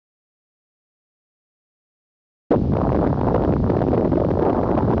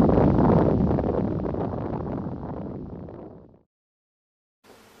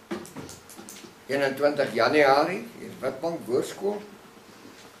21 Januarie, hier is Witbank, Woordskool.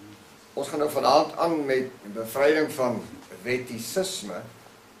 Ons gaan nou vanaand aan met bevryding van Wettiesisme.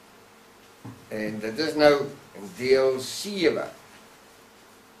 En dit is nou deel 7.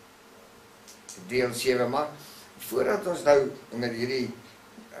 Deel 7, maar voordat ons nou met hierdie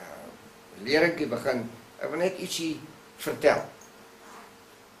leringkie begin, ek wil net ietsie vertel.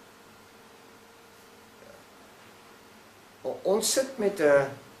 Ons sit met 'n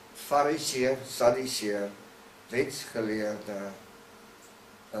fariseer, sadiseer, wetsgeleerde,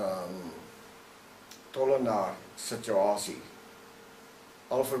 tollenaar situasie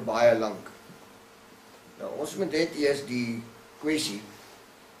al vir baie lank. Nou, ons moet net eers die kwessie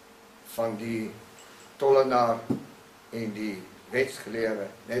van die tollenaar en die wetsgeleerde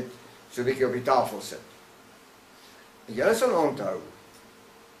net so 'n bietjie op die tafel sit. En julle sal onthou,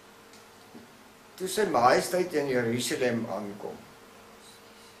 toe sy majesteit in Jerusalem aankom,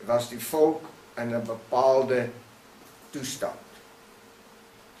 was die volk in 'n bepaalde toestand.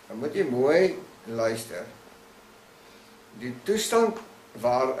 Dan moet jy mooi luister. Die toestand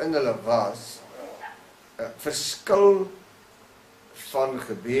waarin hulle was, 'n verskil van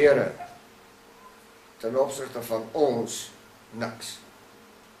gebeure ten opsigte van ons niks.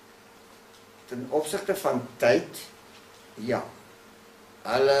 Ten opsigte van tyd, ja.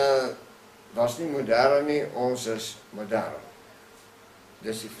 Hulle was nie modern nie, ons is modern.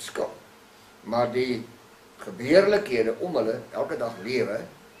 Dis die verskil. Maar die gebeurlikhede om hulle elke dag lewe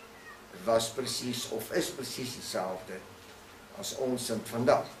was presies of is presies dieselfde as ons in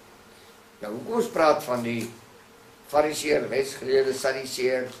vandag. Nou, hoe ons praat van die fariseer, wetsgeleerde,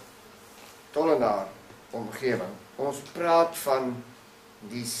 sadiseer, tollenaar omgewing. Ons praat van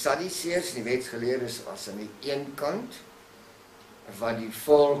die sadiseers, die wetsgeleerdes was aan die een kant, wat die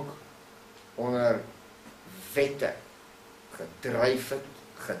volk onder wette gedryf het,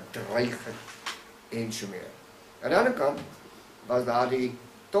 gedreig het en so meer. Aan die ander kant was daar die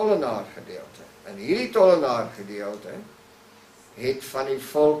tollenaar gedeelte. En hierdie tollenaar gedeelte het van die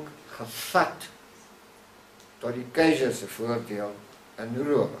volk gevat tot die keiser se voordeel in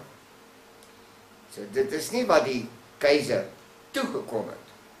Rome. So dit is nie wat die keiser toegekom het,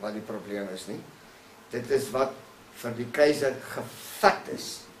 wat die probleem is nie. Dit is wat vir die keiser gevat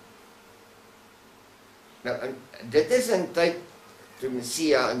is. Nou, dit is in tyd toe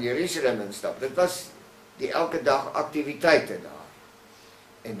Messia in Jerusalem instap. Dit was die elke dag aktiwiteite daar.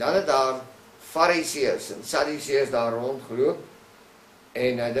 En dan het daar fariseërs en sadiseërs daar rondgeloop.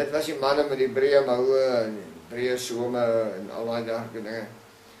 En dit was die manne met die breë moue en breë some en al daai dinge.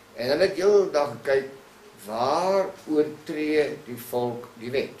 En hulle het heel dag gekyk, waar oortree die volk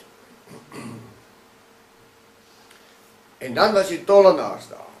die wet? En dan was die tollenaars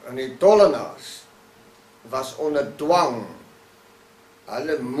daar. En die tollenaars was onder dwang.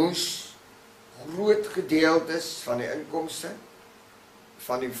 Hulle moes groot gedeeltes van die inkomste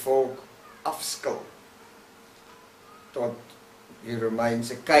van die volk afskil tot die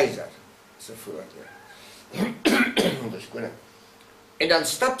Romeinse keiser se voordeel. Dis koning. En dan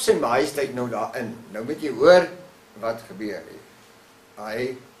stap sy majesteit nou daarin. Nou moet jy hoor wat gebeur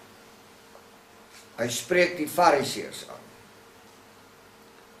hier. Hy spreek die fariseërs aan.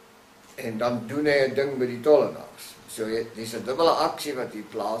 En dan doen hy 'n ding met die tollenaars. So dis 'n dubbele aksie wat hier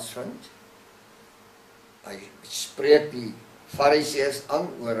plaasvind. Hy spreek die fariseërs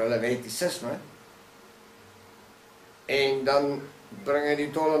aan oor hulle wettiesisme. En dan bring hy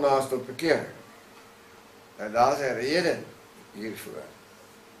die tollenaars tot bekering. En daar is 'n rede hiervoor.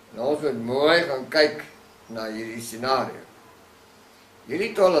 En ons moet mooi gaan kyk na hierdie scenario.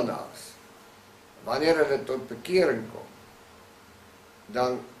 Hierdie tollenaars, wanneer hulle tot bekering kom,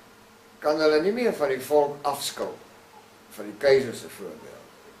 dan kan hulle nie meer van die volk afskil van die keiser se voordeel.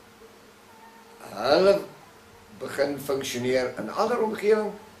 Hulle begin funksioneer in 'n ander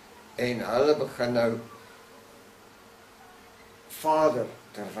omgewing en hulle begin nou vader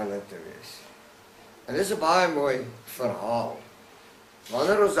ter wille te wees. En dit is 'n baie mooi verhaal.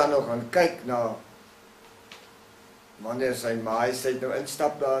 Wanneer ons dan nog gaan kyk na wanneer sy majesteit nou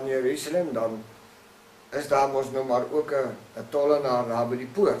instap daar in Jerusalem, dan is daar mos nou maar ook 'n tollenaar daar by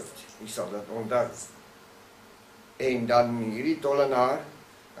die poort. Jy sal dit onthou. En dan hierdie tollenaar,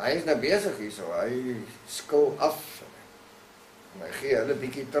 hy is nou besig hierso, hy skil af. En hy gee hulle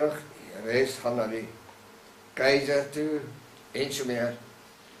bietjie terug. Die res gaan na die keiser toe en so meer.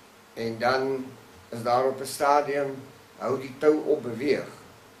 En dan is daar op 'n stadium, hou die tou op beweeg.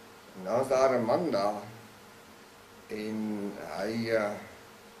 En dan is daar 'n man daar. En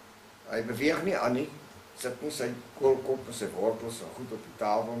hy beweeg nie aan nie. Sit nie sy koolkop en sy wortels so goed op die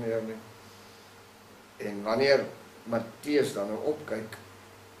tafel neer nie. En wanneer Matteus dan nou opkyk,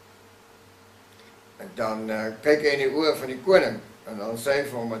 dan kyk hy in die oë van die koning, en dan sê hy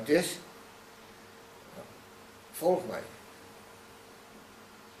vir hom, Matteus, volg my.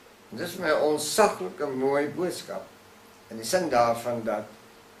 En dis my onsaglike mooi boodskap, in die sin daarvan dat,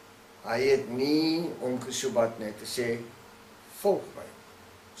 hy het nie omgesoebat net te sê, volg my.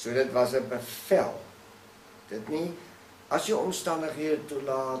 So dit was 'n bevel. Dit nie, as jy omstandighede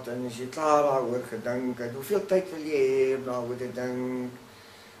toelaat, en as jy klaar daaroor gedink het, hoeveel tyd wil jy hê om daaroor te dink?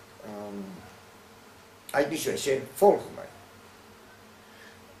 Hy het nie so sê, volg my.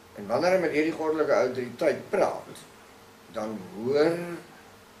 En wanneer hy met hierdie goddelike autoriteit praat, dan hoor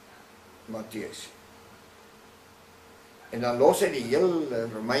Matteus. En dan los hy die hele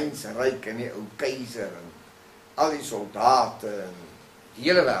Romeinse ryk en die ou keiser en al die soldate en die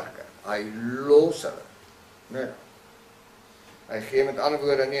hele werke. Hy los hulle. Nee. Hy gee met ander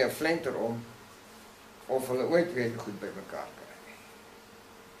woorde nie 'n flenter om of hulle ooit weer goed by mekaar kry nie.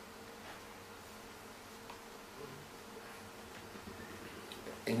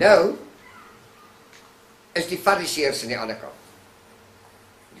 En nou is die Fariseërs aan die ander kant.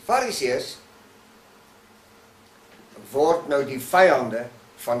 Die Fariseërs word nou die vyande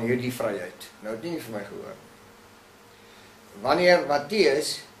van hierdie vryheid. Nou het nie vir my gehoor. Wanneer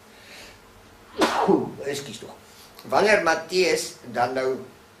Matteus, ekskuus tog. Wanneer Matteus dan nou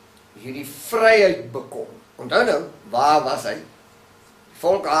hierdie vryheid bekom. Onthou nou, waar was hy? Die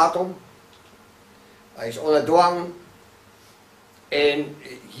volk haat hom. Hy is onder dwang en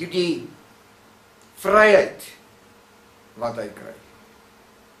hierdie vryheid wat hy kry.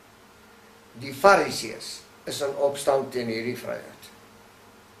 Die Fariseërs is in opstand teen hierdie vryheid.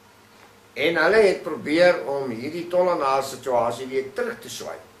 En hulle het probeer om hierdie tollenaar situasie weer terug te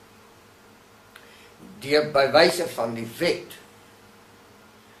swaai. Deur by wyse van die wet.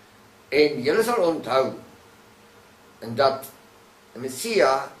 En julle sal onthou, en dat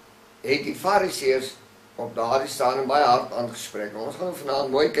Messia het die Fariseërs op daardie stadium baie hard aangespreek. Ons gaan vanaand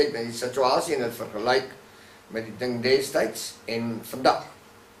mooi kyk na die situasie en dit vergelyk met die ding destyds en vandag.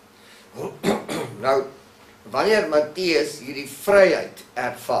 Nou, wanneer Matteus hierdie vryheid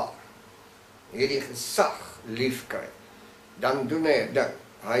ervaar, hierdie gesag lief kry, dan doen hy 'n ding.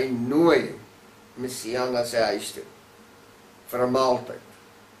 Hy nooi Messia na sy huis toe vir 'n maaltyd.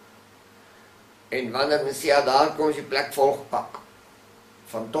 En wanneer Messia daar kom, is die plek volgepak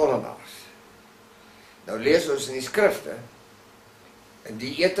van tollenaars. Nou lees ons in die skrifte, in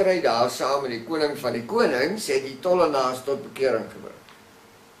die eetery daar saam met die koning van die konings, het die tollenaars tot bekering gebring.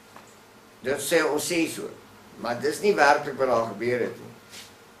 Dit sê ons sê so, maar dis nie werklik wat daar gebeur het nie.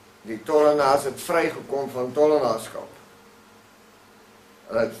 Die tollenaars het vrygekom van tollenaarskap.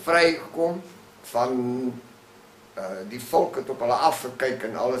 Hulle het vrygekom van die volk het op hulle afgekyk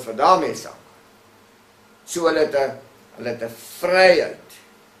en alles wat daarmee saam. So hulle het 'n vryheid.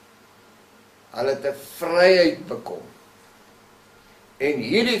 Hulle het 'n vryheid bekom. En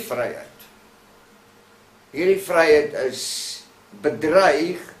hierdie vryheid is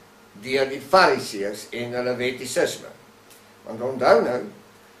bedreig deur die Fariseërs en hulle wettiesisme. Want onthou nou,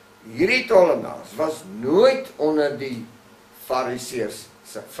 hierdie tollenaars was nooit onder die Fariseërs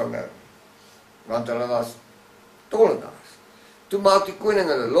se vinger, want hulle was tollenaars. Toe maak die koning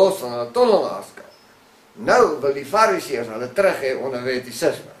hulle los van hulle tollenaarskap. Nou wil die Fariseërs hulle terug hê onder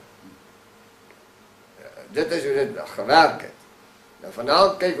wettiesisme. Dit is hoe dit gewerk het. Nou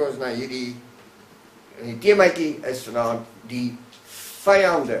vanaand kyk ons na hierdie, en die temaatjie is vanaand die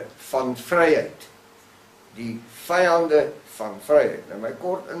vyande van vryheid. Die vyande van vryheid. Nou my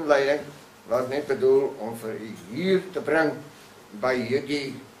kort inleiding was net bedoel om vir u hier te bring by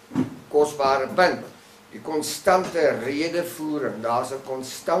hierdie kosbare punt. Die konstante redevoering. Daar's 'n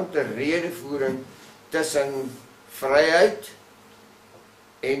konstante redevoering tussen vryheid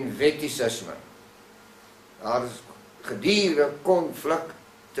en wettiesisme. Daar is gedurende konflik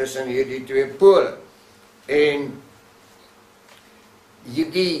tussen hierdie twee pole. En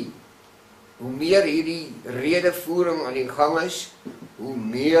hoe meer hierdie redevoering aan die gang is, hoe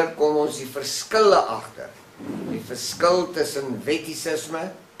meer kom ons die verskille agter. Die verskil tussen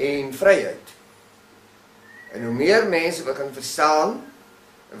wettiesisme en vryheid. En hoe meer mense begin verstaan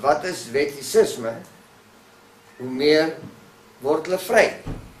wat is wettiesisme, hoe meer word hulle vry.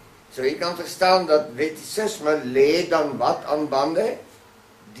 So jy kan verstaan dat wettiesisme lê dan wat aan bande?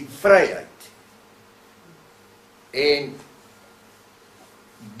 Die vryheid. En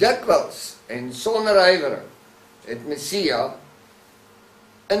dikwels en sonder huiwering het Messia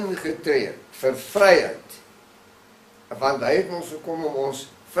ingetree vir vryheid. Want hy het ons gekom om ons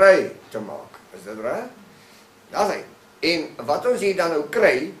vry te maak. Is dit reg? Daar's hy. En wat ons hier dan nou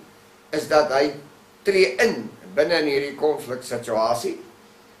kry, is dat hy tree in binne in hierdie konfliksituasie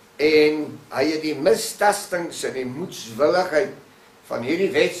En hy het die mistastings en die moedswilligheid van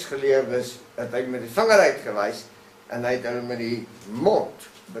hierdie wetsgeleerdes, het hy met die vinger uitgewys, en hy het hulle met die mond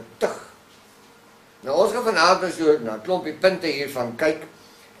betug. Nou ons gaan vanavond so na 'n klompie punte hiervan kyk,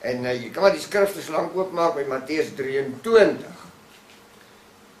 en jy kan maar die skrifte so lank oopmaak by Matteus 23.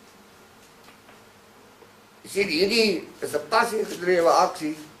 Jy sien, hierdie is 'n passiegedrewe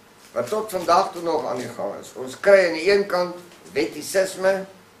aksie, wat tot vandag toe nog aan die gang is. Ons kry aan die een kant wettiesisme,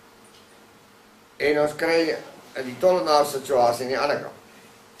 en ons kry die tollenaar situasie aan die ander kant.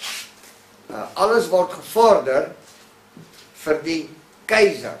 Alles word gevorder vir die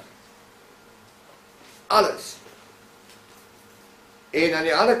keiser. Alles. En aan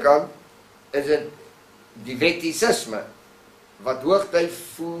die ander kant is dit die wettiesisme wat hoogtyd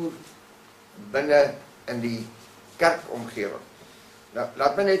voer binne in die kerkomgewing. Nou,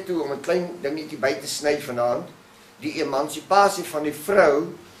 laat my net toe om 'n klein dingetjie by te sny vanaand. Die emansipasie van die vrou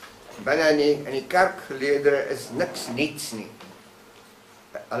binne in die kerkgeleedere is niks niets nie.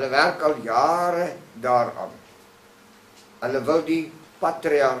 Hulle werk al jare daaraan. Hulle wil die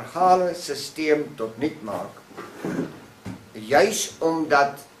patriargale sisteem tot niet maak. Juis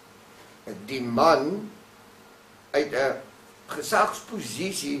omdat die man uit 'n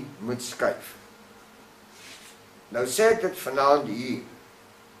gesagsposisie moet skuif. Nou sê ek dit vanaand hier.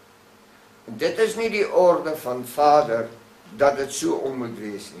 Dit is nie die orde van Vader dat dit so om moet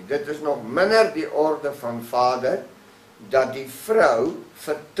wees nie. Dit is nog minder die orde van Vader dat die vrou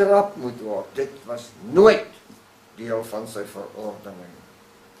vertrap moet word. Dit was nooit deel van sy verordening.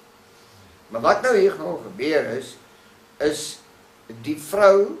 Maar wat nou hier gaan gebeur is die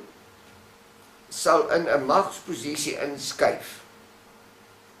vrou sal in 'n magsposisie inskuif.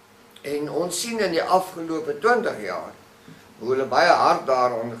 En ons sien in die afgelope 20 jaar hoe hulle baie hard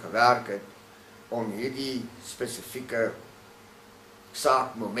daaraan gewerk het om hierdie spesifieke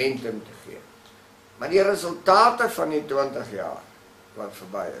saak momentum te gee. Maar die resultate van die 20 jaar wat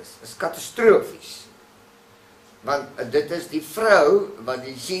verby is katastrofies. Want dit is die vrou wat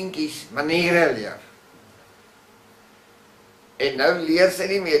die seentjies maniere leer. En nou leer sy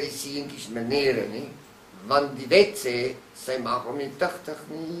nie meer die seentjies maniere nie, want die wet sê, sy mag hom nie tugtig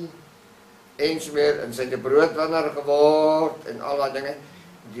nie, eens meer, en sy het 'n broodwinner geword, en al wat dinge.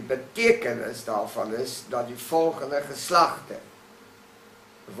 Die betekenis daarvan is, dat die volgende geslagte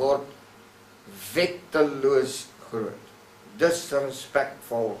word wetteloos groot,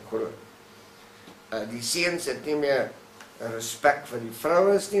 disrespectvol groot. Die seuns het nie meer respek vir die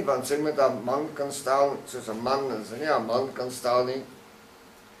vrou is nie, want sy met haar man kan staan, soos 'n man, en sy nie haar man kan staan nie,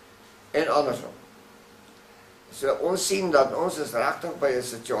 en andersom. So ons sien dat ons is regtig by 'n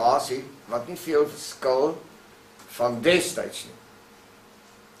situasie, wat nie veel verskil van destyds nie.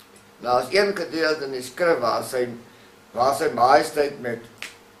 Nou as een gedeelte in die skrif waar sy majesteit met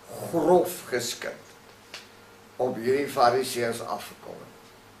grof geskik op hierdie fariseërs afgekom het.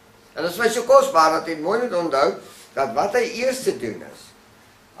 En dit is my so kosbaar dat hy mooi moet onthou, dat wat hy eers te doen is,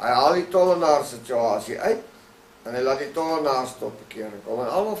 hy haal die tollenaar situasie uit, en hy laat die tollenaars tot bekering kom. En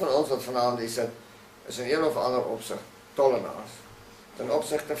almal van ons wat vanaand hier sit, is in een of ander opsig tollenaars. Ten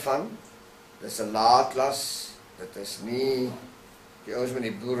opsigte van, dis 'n laatlas, dit is nie die ouens met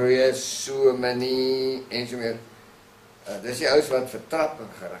die boere, so nie, en so meer. Dis die ouens wat vertrap en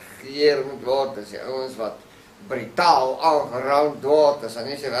geregeer moet word, dis die ouens wat brutaal aangerand word, as hy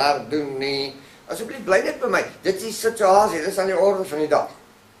nie sy werk doen nie. Asseblief bly net by my, dit is die situasie, dit is aan die orde van die dag.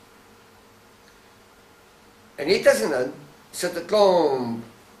 En hier tussenin sit 'n klomp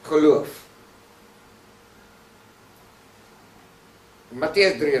geloof.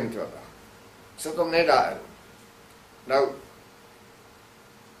 Matteus 23, sit hom net daarin. Nou,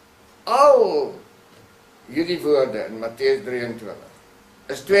 al hierdie woorde in Matteus 23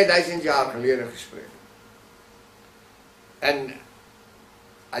 is 2000 jaar gelede gespreek. En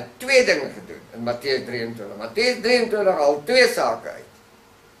hy het 2 dinge gedoen in Matteus 23. Matteus 23 al 2 sake uit.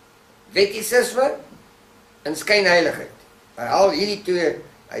 Wettiesisme en skynheiligheid. Hy haal hierdie 2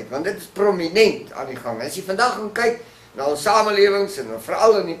 uit, want dit is prominent aan die gang. As jy vandag gaan kyk na ons samelewings, en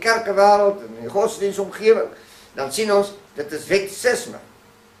veral in die kerkewêreld, en in die godsdienstomgewing, dan sien ons, dit is wettiesisme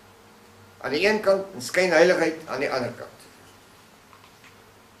aan die een kant, en skynheiligheid aan die ander kant.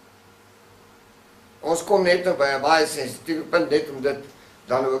 Ons kom net nog by 'n baie sensitiewe punt, net om dit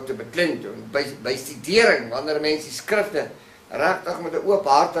dan ook te beklemtoon. By studering, wanneer mense die skrifte regtig met 'n oop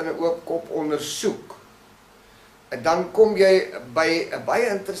hart en 'n oop kop ondersoek, en dan kom jy by 'n baie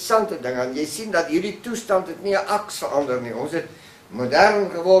interessante ding, en jy sien dat hierdie toestand het nie 'n aks verander nie. Ons het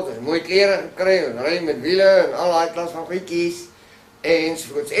modern geword, ons het mooi klere gekry, en ry met wiele, en al daai klas van goedjies,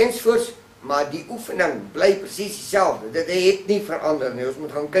 ensovoorts, ensovoorts. maar die oefening bly presies dieselfde. Dit het nie verander nie. Ons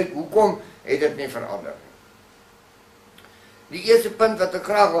moet gaan kyk hoekom het dit nie verander nie. Die eerste punt wat ek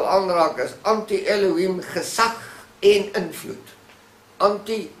graag wil aanraak is anti-Elohim gesag en invloed.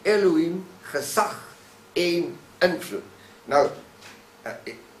 Anti-Elohim gesag en invloed. Nou,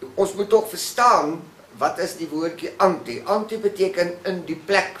 ons moet toch verstaan, wat is die woordjie anti? Anti beteken in die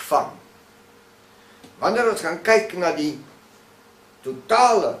plek van. Wanneer ons gaan kyk na die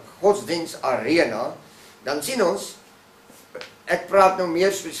totale godsdienstarena, dan sien ons, ek praat nou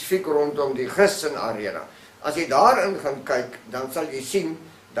meer spesifiek rondom die Christen arena. As jy daarin gaan kyk, dan sal jy sien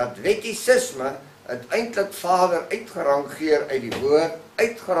dat wettiesisme het eintlik Vader uitgerangeer uit die woord,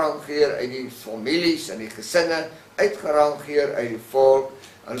 uitgerangeer uit die families en die gesinne, uitgerangeer uit die volk,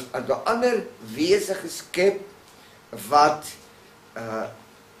 en 'n ander wese geskep wat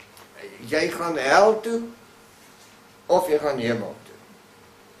jy gaan hel toe of jy gaan hemel toe.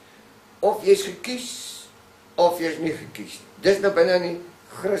 Of jy is gekies of jy is nie gekies. Dis nou binne in die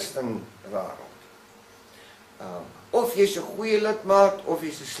Christen wêreld. Of jy is 'n goeie lidmaat of jy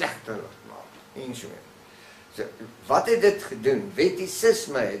is 'n slegte lidmaat. En so. So, wat het dit gedoen?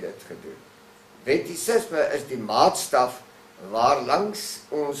 Wettiesisme het dit gedoen. Wettiesisme is die maatstaf waar langs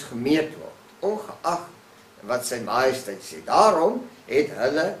ons gemeet word, ongeag wat sy majesteit sê. Daarom het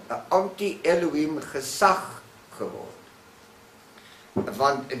hulle 'n anti-Elohim gesag geword.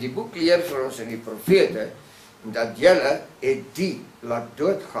 Want die boek leer vir ons in die profete, dat julle het die laat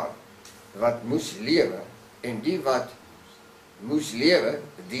doodgaan, wat moes lewe, en die wat moes lewe,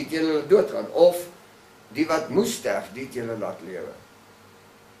 die het julle laat doodgaan, of die wat moes sterf, die het julle laat lewe.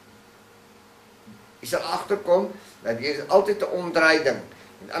 Jy sal agterkom, dat hier is altyd 'n omdraaiing.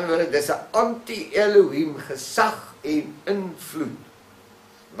 Met ander woorde, dis 'n anti-Elohim gesag en invloed,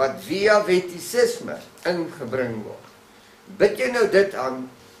 wat via wettiesisme ingebring word. Bid jy nou dit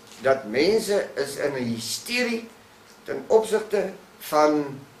aan, dat mense is in 'n hysterie ten opsigte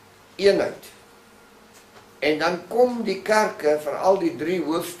van eenheid. En dan kom die kerke, veral die 3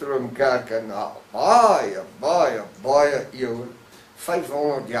 hoofstroomkerke, na baie eeue,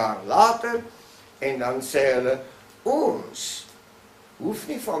 500 jaar later, en dan sê hulle, ons hoef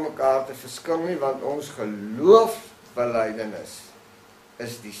nie van mekaar te verskil nie, want ons geloofbelijdenis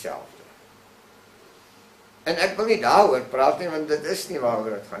is dieselfde. En ek wil nie daaroor praat nie, want dit is nie waaroor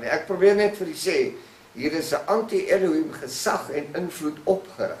dit gaan nie. Ek probeer net vir u sê, hier is 'n anti-Elohim gesag en invloed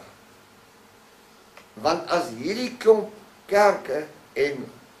opgerig. Want as hierdie klomp kerke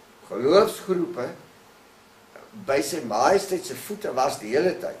en geloofsgroepe by sy majesteit se voete was die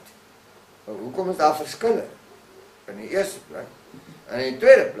hele tyd, hoekom is daar verskille? In die eerste plek. En in die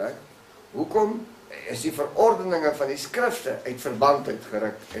tweede plek, hoekom is die verordeninge van die skrifte uit verband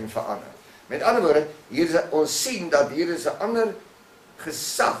uitgeruk en verander? Met ander woorde, ons sien dat hier is 'n ander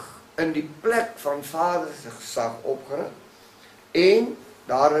gesag in die plek van Vader se gesag opgerig, en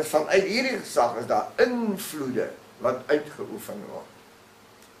daar is vanuit hierdie gesag is daar invloede wat uitgeoefen word.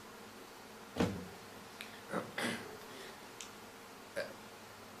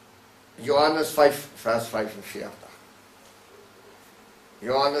 Johannes 5 vers 45.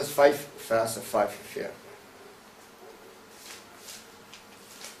 Johannes 5 vers 45.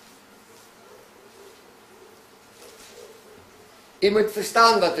 Jy moet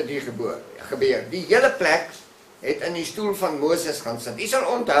verstaan wat er hier gebeur. Die hele plek het in die stoel van Moses gaan sit. Jy sal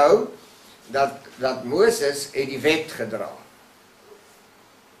onthou dat Moses het die wet gedra.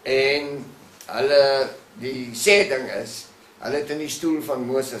 En die sêding is, hulle het in die stoel van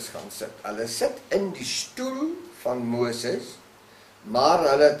Moses gaan sit. Hulle sit in die stoel van Moses, maar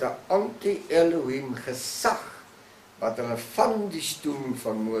hulle het 'n anti-Elohim gesag, wat hulle van die stoel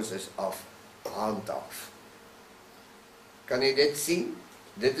van Moses af handhaaf. Kan jy dit sien?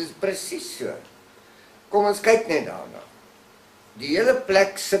 Dit is presies so. Kom ons kyk net daarna. Die hele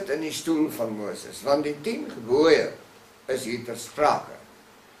plek sit in die stoel van Moses, want die 10 gebooie is hier ter sprake.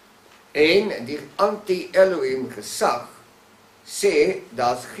 En die anti-Elohim gesag sê,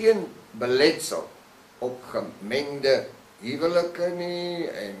 daar's geen beletsel op gemengde huwelike nie,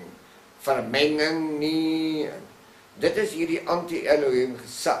 en vermenging nie. Dit is hierdie anti-Elohim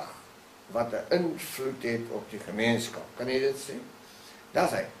gesag, wat 'n invloed het op die gemeenskap. Kan jy dit sien?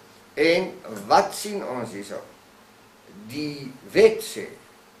 Daar's hy. En wat sien ons hierso? Die wet sê,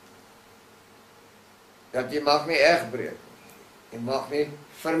 dat jy mag nie egbreek nie, jy mag nie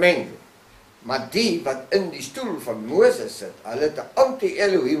vermeng nie. Maar die wat in die stoel van Moses sit, hulle het 'n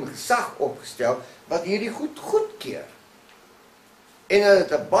anti-Elohim gesag opgestel, wat hierdie goed goedkeur. En hulle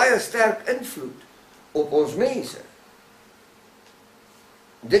het 'n baie sterk invloed op ons mense.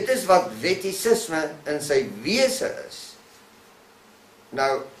 Dit is wat wettiesisme in sy wese is.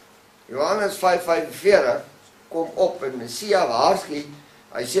 Nou, Johannes 5:45 kom op en Messia waarsku,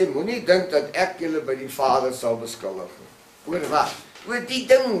 hy sê, moenie dink dat ek julle by die Vader sal beskuldig nie. Oor wat? Oor die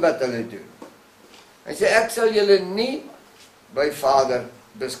ding wat hulle doen. Hy sê, ek sal julle nie by Vader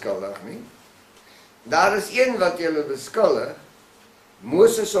beskuldig nie. Daar is een wat julle beskuldig,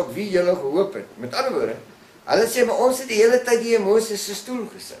 Moses op wie julle gehoop het. Met ander woorde, hulle sê, maar ons het die hele tyd hier in Moses se stoel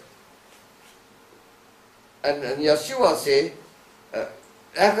gesit. En Yeshua sê,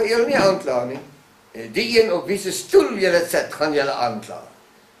 ek gaan julle nie aankla nie. Die een op wie se stoel julle sit, gaan julle aankla.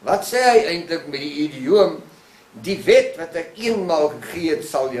 Wat sê hy eintlik met die idioom? Die wet wat ek eenmaal gegee het,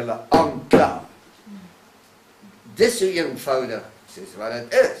 sal julle aankla. Dis so eenvoudig, soos wat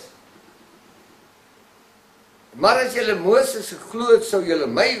dit is. Maar as julle Moses geglo het, sou julle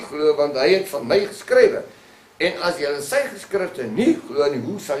my glo, want hy het van my geskrywe. En as julle sy geskrifte nie glo nie,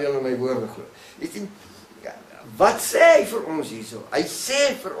 hoe sal julle my woorde glo? Jy sien, wat sê hy vir ons hierso? Hy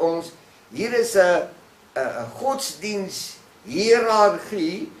sê vir ons, hier is 'n godsdiens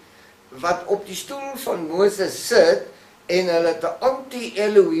hiërargie wat op die stoel van Moses sit en hulle het 'n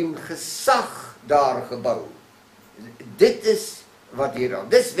anti-Elohim gesag daar gebou. Dit is wat hier aan.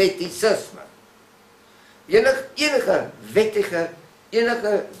 Dis wettiesisme. Enige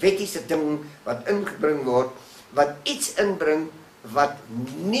wettiese ding wat ingebring word, wat iets inbring wat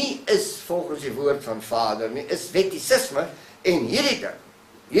nie is volgens die woord van Vader nie, is wettiesisme. En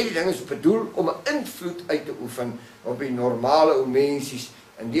hierdie ding is bedoel om 'n invloed uit te oefen op die normale ou mensies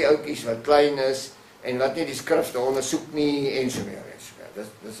en die ouetjies wat klein is en wat nie die skrifte ondersoek nie en so meer. Dis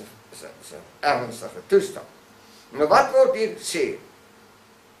 'n ernstige toestand. Maar wat word hier sê?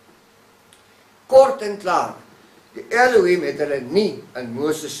 Kort en klaar, die Elohim het hulle nie in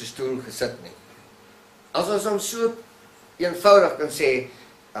Moses se stoel gesit nie. As ons hom so eenvoudig kan sê,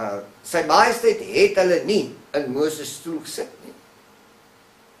 sy majesteit het hulle nie in Moses se stoel gesit nie.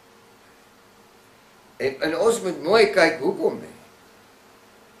 En ons moet mooi kyk, hoekom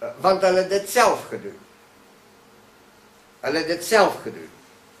nie? Want hulle het dit self gedoen.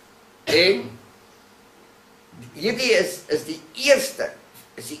 En hierdie is die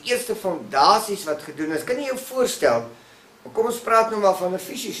eerste fondasies wat gedoen is. Kan jy jou voorstel, kom ons praat nou maar van 'n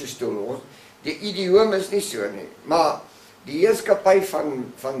fisiese stoel. Die idioom is nie so nie, maar die heerskappy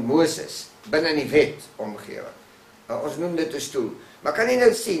van Moses binne in die wet omgewing. Ons noem dit 'n stoel. Maar kan jy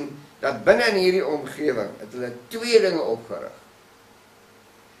nou sien dat binne in hierdie omgewing het hulle twee dinge opgerig.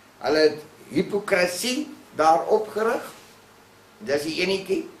 Hulle het hipokrasie daar opgerig. Dis die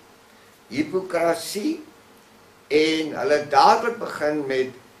enetjie. Hipokrasie. En hulle dadelik begin met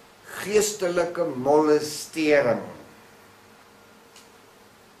geestelike molestering.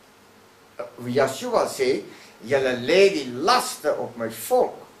 Yeshua sê, julle lê die laste op my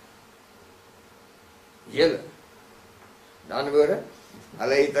volk. Julle. In ander woorde,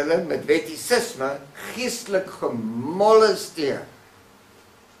 hulle het hulle met wettiesisme geestelik gemolesteer.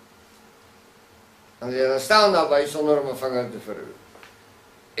 En hulle staan daarby sonder om 'n vinger te verroer.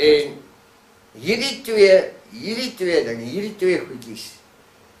 En hierdie twee dinge, hierdie twee goedjies,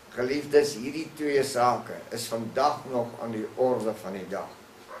 geliefdes, hierdie twee sake is vandag nog aan die orde van die dag.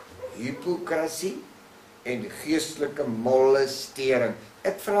 Hipokrasie en geestelike molestering.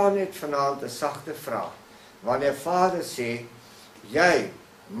 Ek vra net vanaand 'n sagte vraag. Wanneer Vader sê, jy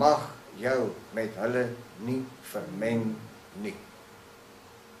mag jou met hulle nie vermeng nie.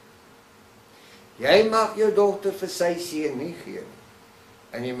 Jy mag jou dogter vir sy seun nie gee nie.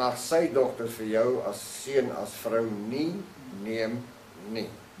 En jy mag sy dogter vir jou as seun, as vrou nie neem nie.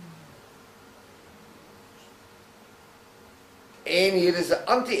 En hier is 'n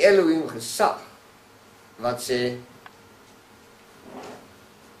anti-Elohim gesag wat sê,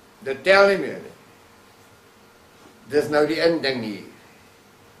 dit tel nie meer nie. Dis nou die inding hier.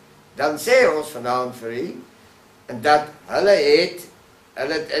 Dan sê ons vanaand vir u, en dat hulle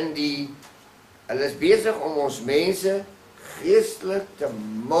is besig om ons mense geestelik te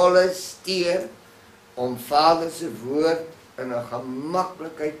molesteer, om Vader se woord in 'n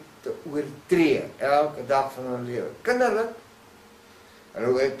gemaklikheid te oortree, elke dag van hulle lewe. Kinderlik, hulle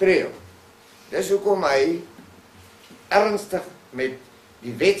oortree. Dis hoekom hy ernstig met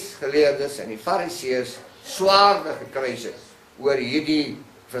die wetsgeleerdes en die fariseërs swaarde gekry het oor hierdie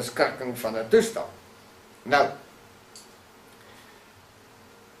verskrikking van 'n toestand. Nou,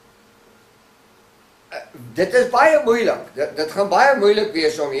 dit is baie moeilik. Dit gaan baie moeilik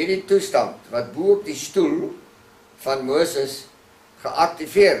wees om hierdie toestand wat bo op die stoel van Moses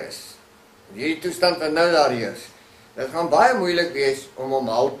geaktiveer is. Hierdie toestand wat nou daar heers. Dit gaan baie moeilik wees om hom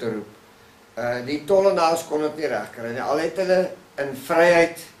halt te roep. Die tollenaars kon dit nie regkry nie. Al het hulle in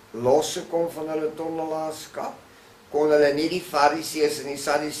vryheid losgekom van hulle tollenaarskap, kon hulle nie die Fariseërs en die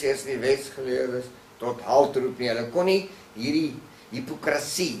Sadduseërs en die wetsgeleerdes tot halt roep nie. Hulle kon nie hierdie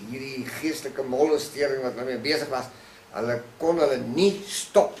hipokrasie, hierdie geestelike molestering wat hulle mee besig was, hulle kon hulle nie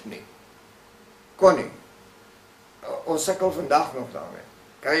stop nie. Kon nie. Ons sukkel vandag nog daarmee.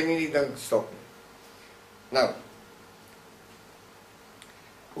 Kan jy nie die ding stop nie. Nou,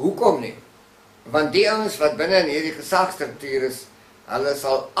 hoekom nie? Want die ouens wat binne in hierdie gesagsstruktuur is, hulle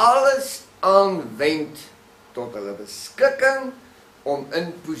sal alles aanwend tot hulle beskikking om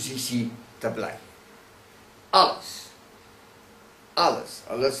in posisie te bly. Alles. Alles.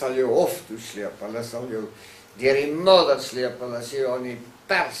 Hulle sal jou hof toesleep, hulle sal jou deur die modder sleep, hulle sal jou aan die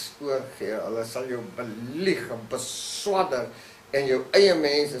pers oorgee, hulle sal jou belieg en beswadder, en jou eie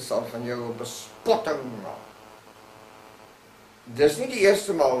mense sal van jou 'n bespotting maak. Dis nie die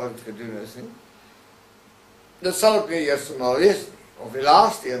eerste maal wat dit gedoen is nie. Dit sal ook nie die eerste maal wees nie, of die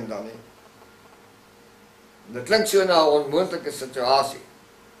laaste een dan nie. Dit klink so na 'n onmoontlike situasie.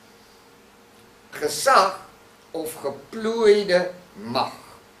 Gesag of geplooide mag.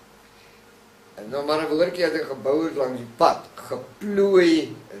 En nou maar 'n woordjie wat ek gebou het langs die pad.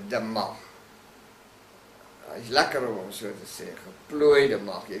 Geplooide mag. Dit is lekker om hom so te sê. Geplooide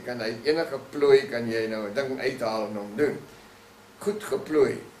mag. Jy kan uit enige plooi kan jy nou 'n ding uithaal en hom doen. Goed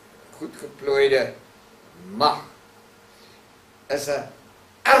geplooi. Goed geplooide mag is 'n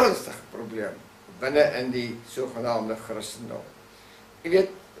ernstige probleem binne in die sogenaamde Christendom. Jy weet,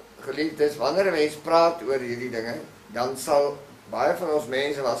 geliefdes, wanneer 'n mens praat oor hierdie dinge, dan sal baie van ons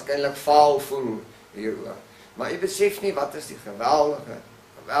mense waarskynlik faal voel hieroor. Maar jy besef nie wat is die geweldige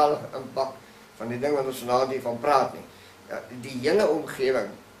impak van die ding wat ons vanaand hiervan praat nie. Ja, die hele omgewing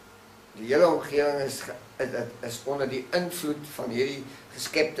is onder die invloed van hierdie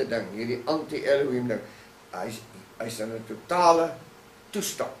geskepte ding, hierdie anti-Elohim ding. Hy is in 'n totale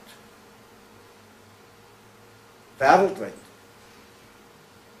toestand. Wêreldwyd.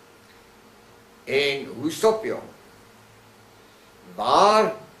 En hoe stop jy hom?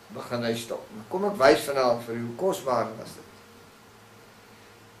 Waar begin hy stop? Kom ek wys vanaand vir u hoe kosbaar was dit.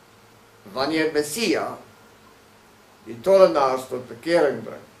 Wanneer Messia die tollenaars tot bekering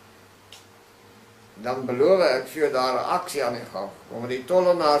bring, dan beloof ek vir jou daar 'n aksie aan die gang, want die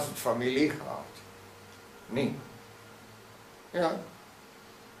tollenaars het familie gehad. Nee. Ja.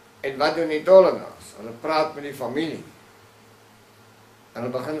 En wat doen die tollenaars? Hulle praat met die familie. En hulle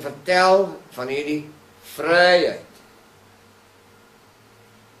begin vertel van hierdie vryheid.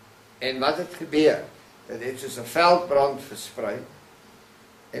 En wat het gebeur? Dit het soos 'n veldbrand versprei.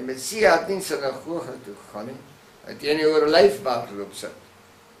 En Messia het nie sinagoge toe gegaan nie. Hy het teen die oorlyfberg loop sit.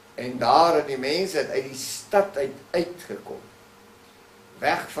 En daar het die mense uit die stad uitgekom.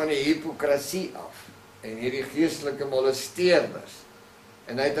 Weg van die hipokrasie af. En hierdie geestelike molesteerders.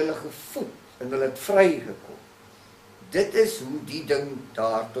 En hy het hulle gevoed. En hulle het vrygekom. Dit is hoe die ding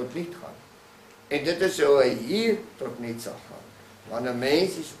daar tot niet gaan. En dit is hoe hy hier tot niet sal gaan. Wanneer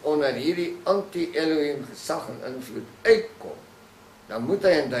mense onder hierdie anti-Elohim gesag en invloed uitkom, dan moet hy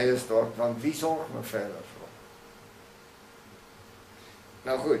in duie stort, want wie sorg nou verder vir hom?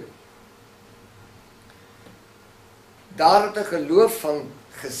 Nou goed. Daar het 'n geloof van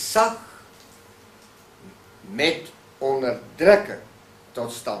gesag met onderdrukking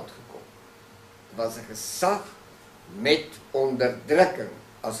tot stand gekom. Dit was 'n gesag met onderdrukking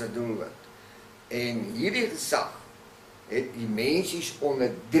as 'n doelwit. En hierdie gesag het die mensies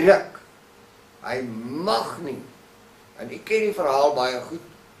onderdruk. Hy mag nie. En ek ken die verhaal baie goed.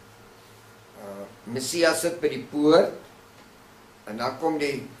 Messia sit by die poort, en dan kom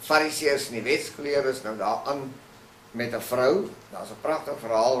die Fariseërs en die wetsgeleerdes nou daar aan met 'n vrou. Daar's 'n pragtige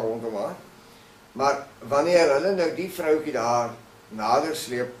verhaal rondom haar. Maar wanneer hulle nou die vroutjie daar nader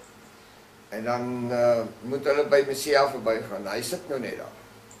sleep, en dan moet hulle by Messia verbygaan. Hy sit nou net daar.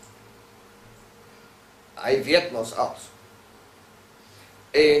 Hy weet mos alles.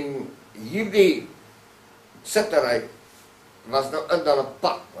 En hierdie sittery was nou in hulle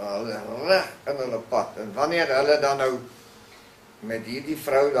pad, reg in hulle pad. En wanneer hulle dan nou met hierdie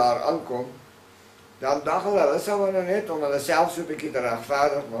vrou daar aankom, dan dacht hulle sou nou net om hulle self so 'n bietjie te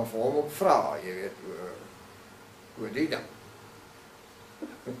regverdig, maar vir hom ook vra, jy weet, hoe die dan.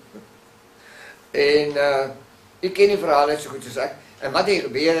 En ek ken die verhaal net so goed soos ek. En wat hier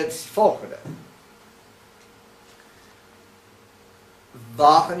gebeur het, is die volgende.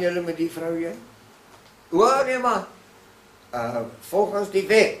 Waar gaan julle met die vrou heen? O nee maar, volgens die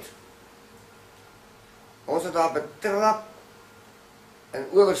wet. Ons het haar betrap in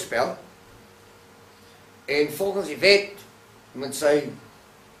oorspel. En volgens die wet moet sy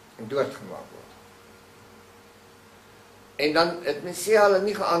doodgemaak word. En dan het Messia hulle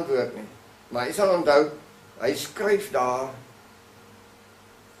nie geantwoord nie. Maar jy sal onthou, Hy skryf daar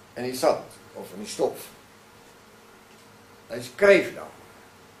in die sand, of in die stof. Hy skryf daar.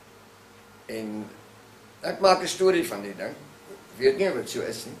 En ek maak 'n storie van die ding. Ek weet nie of dit so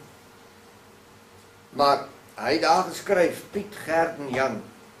is nie. Maar hy het daar geskryf, Piet, Gert en Jan.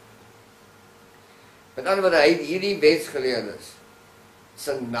 Met ander woorde, hy het hierdie wetsgeleerdes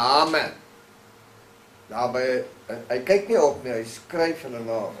se name daarby, hy kyk nie op nie, hy skryf hulle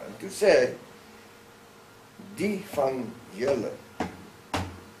name. En toe sê hy, die van julle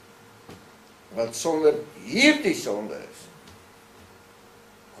wat sonder hierdie sonde is,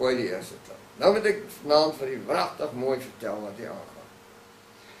 gooi die eerste klap. Nou moet ek vanaand vir die wragtig mooi vertel wat hier aangaan.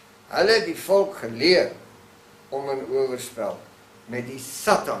 Hulle het die volk geleer om in oorspel met die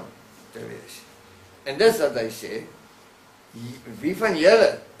Satan te wees. En dis wat hy sê, wie van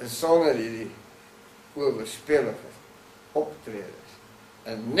julle is sonder hierdie oorspellige optredes?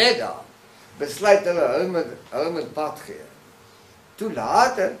 En net daar besluit hulle met pad gee. Toe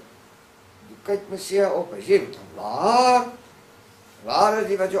later, kyk Messia op, hy sê, waar is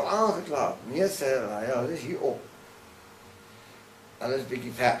die wat jou aangekla? Nee, sê hulle is hier op. Hulle is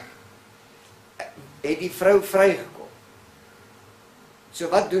bietjie ver. Het die vrou vrygekom. So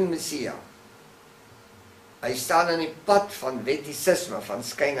wat doen Messia? Hy staan in die pad van wettiesisme, van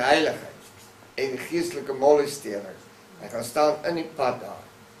skynheiligheid en geestelike molestering. Hy gaan staan in die pad daar.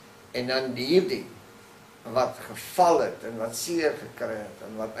 En dan hierdie wat geval het en wat seer gekry het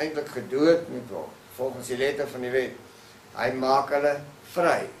en wat eintlik gedood moet word, volgens die letter van die wet. Hy maak hulle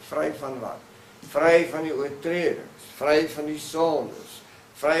vry. Vry van wat? Vry van die oortredings, vry van die sondes,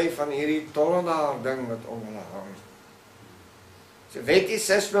 vry van hierdie tollenaar ding wat om hulle hang. So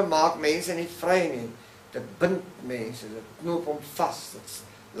wettiesisme maak mense nie vry nie. Dit bind mense, dit knoop hom vas, dit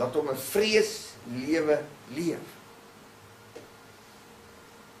laat hom 'n vreeslewe leef.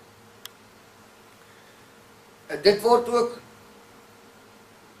 Dit word ook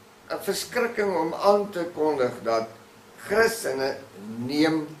 'n verskrikking om aan te kondig dat Christene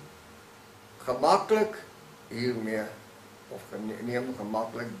neem gemaklik hiermee, of neem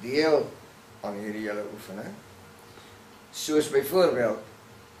gemaklik deel aan hierdie hele oefening. Soos byvoorbeeld,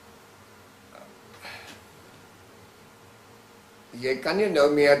 jy kan nie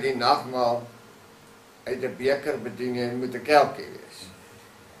nou meer die nagmaal uit 'n beker bedien, jy moet 'n kelkie wees.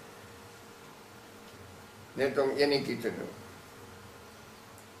 Net om enetjie te doen.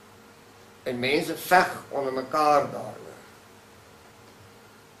 En mense veg onder mekaar daaroor.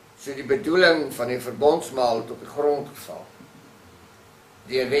 So die bedoeling van die verbondsmaal het op die grond geval.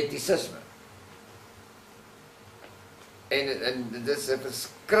 Deur wettiesisme. En dit is 'n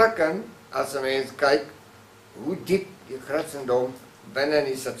verskrikking as 'n mens kyk hoe diep die Christendom binne in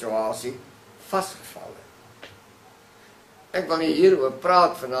die situasie vasgeval het. Ek wil nie hieroor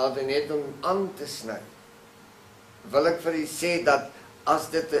praat vanaand net om aan te sny. Wil ek vir u sê dat as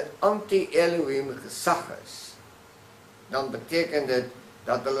dit 'n anti-Elohim gesag is, dan beteken dit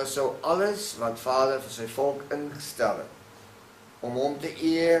dat hulle sou alles wat Vader vir sy volk ingestel het, om hom te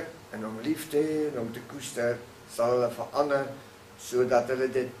eer en om lief te hê en om te koester, sal hulle verander, sodat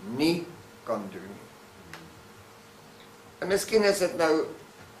hulle dit nie kan doen. En miskien is dit nou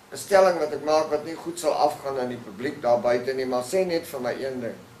 'n stelling wat ek maak wat nie goed sal afgaan aan die publiek daar buite nie, maar sê net vir my een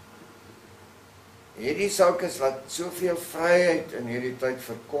ding. Hierdie saukes wat soveel vryheid in hierdie tyd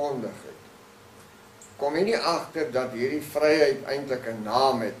verkondig het, kom jy nie agter dat hierdie vryheid eintlik 'n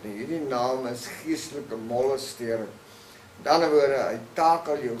naam het nie. Hierdie naam is geestelike molestering. Met ander woorde, hy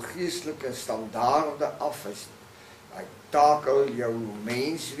takel jou geestelike standaarde af, hy takel jou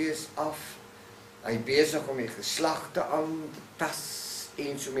menswees af, hy besig om die geslagte aan te tas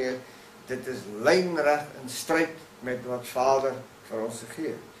en so meer. Dit is lynreg in stryd met wat Vader vir ons gegee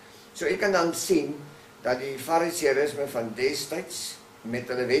het. So ek kan dan sien dat die fariseïsme van destyds met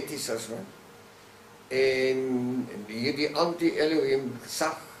hulle wettiesisme en hierdie anti-Elohim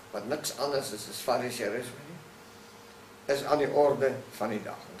gesag, wat niks anders is as fariseïsme nie, is aan die orde van die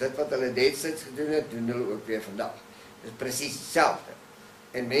dag. Dit wat hulle destyds gedoen het, doen hulle ook weer vandag. Dit is presies hetzelfde.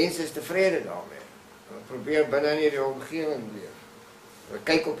 En mense is tevrede daarmee. Hulle probeer binne in hierdie omgewing leef. Hulle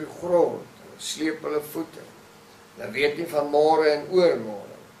kyk op die grond, hulle sleep hulle voete. Hulle weet nie van môre en oormôre.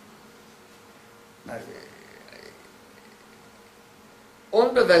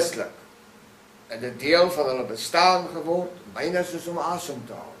 Onbewuslik het 'n deel van hulle bestaan geword, byna soos om asem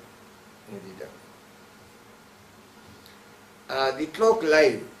te haal in die ding. Die klok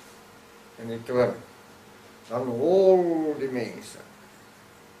lui in die toren, dan hol die mense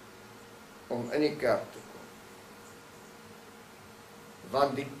om in die kerk te kom.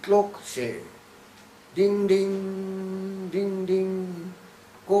 Want die klok sê, ding, ding, ding, ding,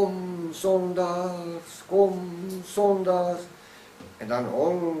 kom kom sondaars, en dan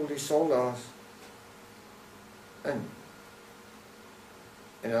hol die sondaars in,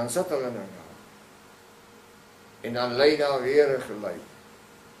 en dan sit hulle nou daar, en dan lei daar weer 'n geluid,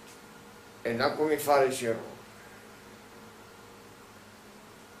 en dan kom die fariseer op.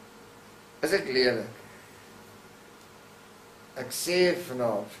 Is ek lelik? Ek sê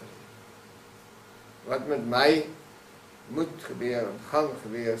vanaand vir julle, wat met my moet gebeur, gaan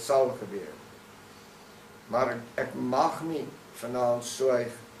gebeur, sal gebeur. Maar ek mag nie vanaand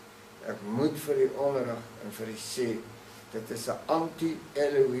swyg, ek moet vir die onderrig en vir die sê, dit is 'n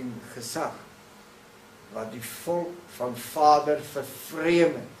anti-Elohim gesag, wat die volk van Vader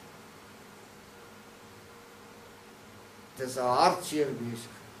vervreem het. Dit is 'n hartseer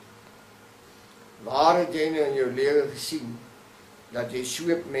besigheid. Waar het jy nou in jou lewe gesien, dat jy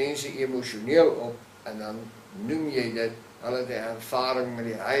sweep mense emosioneel op, en dan noem jy dit, hulle het 'n ervaring met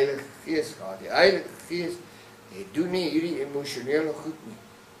die Heilige Gees gehad. Die Heilige Gees, jy doen nie hierdie emosionele goed nie.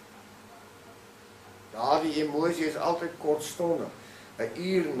 Daardie emosie is altyd kortstondig. 'n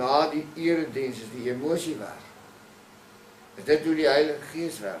uur na die erediens is die emosie weg. Dit hoe die Heilige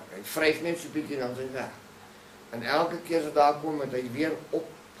Gees werk. Hy vryf net so 'n bietjie dan sy weg. En elke keer as daar kom, het hy weer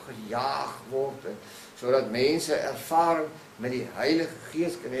opgejaag word, sodat mense ervaring met die Heilige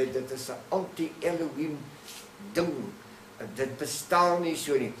Gees kan hê. Dit is 'n anti-Elohim ding. Dit bestaan nie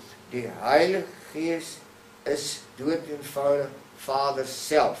so nie. Die Heilige Gees is dood eenvoudig Vader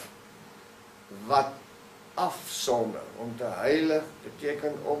self, wat afsonder. Om te heilig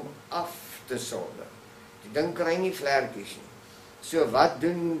beteken om af te sonder. Die ding kry nie vlekkies nie. So wat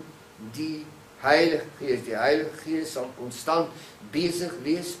doen die Heilige Gees? Die Heilige Gees sal konstant besig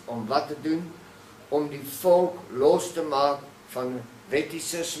wees om wat te doen? Om die volk los te maak van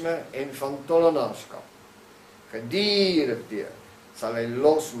wettiesisme en van tollenaarskap. Gedurig deur sal hy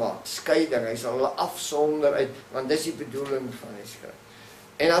losmaak, skeiding, hy sal hulle afsonder uit, want dis die bedoeling van die skrif.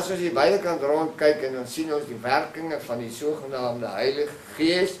 En as ons die buitekant rondkyk en dan sien ons die werkinge van die sogenaamde Heilige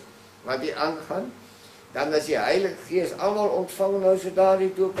Gees wat hier aangaan, dan is die Heilige Gees almal ontvang nou so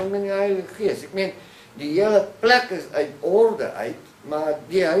daardie toegang in die Heilige Gees. Ek meen, die hele plek is uit orde uit, maar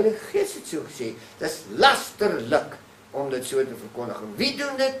die Heilige Gees het so gesê, dis lasterlik om dit so te verkondig. En wie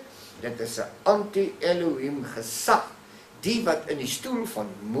doen dit? Dit is 'n anti-Elohim gesag, die wat in die stoel van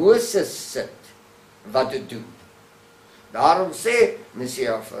Moses sit, wat dit doen. Daarom sê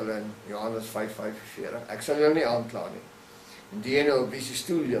Messia vir hulle in Johannes 5:45, ek sal julle nie aankla nie. En die ene op wie se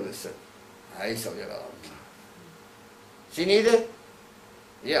stoel julle sit, hy sal julle aankla. Sien jy dit?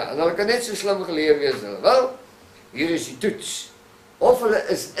 Ja, en hulle kan net so slim geleer wees hulle. Wel, hier is die toets. Of hulle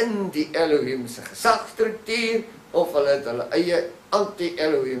is in die Elohim se gesagstruktuur, of hulle het hulle eie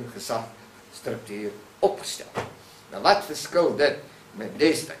anti-Elohim gesagstruktuur opgestel. Nou wat verskil dit met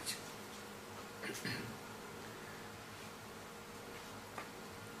destyds?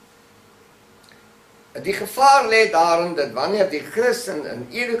 Die gevaar lê daarin dat wanneer die Christen in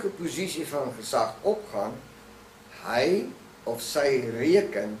enige posisie van gesag opgaan, hy of sy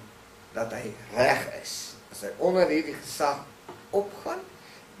reken dat hy reg is. As hy onder hierdie gesag opgaan,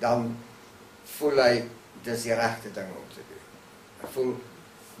 dan voel hy dis die regte ding om te doen. Hy voel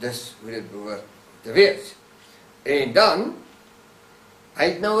dis hoe dit behoort te wees. En dan, hy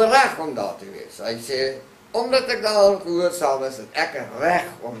het nou reg om daar te wees. Hy sê, omdat ek daaraan gehoorsaam is, het ek reg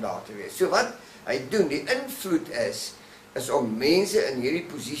om daar te wees. So wat hy doen, die invloed is om mense in hierdie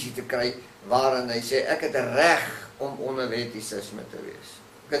posisie te kry, waarin hy sê, ek het reg om onder wettiesisme te wees.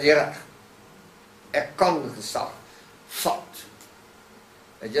 Ek het die reg. Ek kan gesag vat.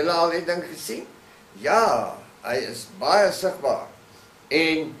 Het julle al die ding gesien? Ja, hy is baie sigbaar.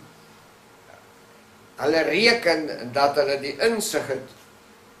 En hulle reken dat hulle die insig het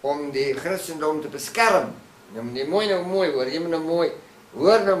om die Christendom te beskerm. Nou moet jy mooi hoor, jy moet nou mooi,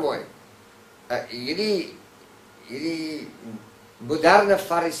 hoor nou mooi. Hierdie moderne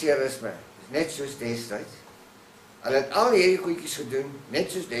fariseerisme is net soos destyds. Hulle het al hierdie goedjies gedoen,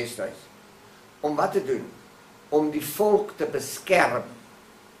 net soos destyds. Om wat te doen? Om die volk te beskerm.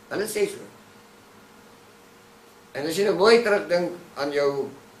 Hulle sê so. En as jy nou mooi terugdink aan jou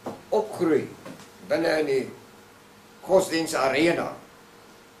opgroei binne in die godsdienst arena,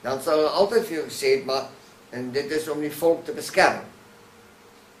 dan sal hulle altyd vir jou gesê het, maar en dit is om die volk te beskerm.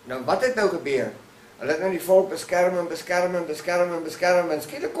 Nou wat het nou gebeur? Hulle het nou die volk beskerm en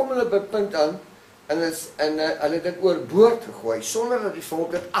skielik kom hulle by 'n punt aan en hulle het dit oorboord gegooi sonder dat die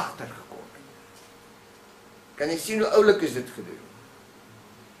volk dit agtergekom het. Kan jy sien hoe oulik is dit gedoen?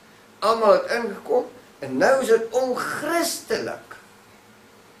 Almal het ingekom en nou is dit onchristelik.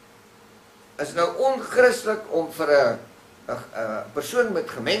 Is nou onchristelik om vir 'n 'n persoon met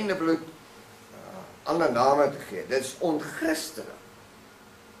gemengde bloed ander name te gee. Dit is onchristelik.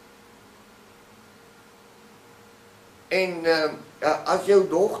 En as jou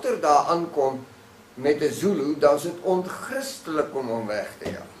dogter daar aankom met 'n Zulu, dan is dit onchristelik om hom weg te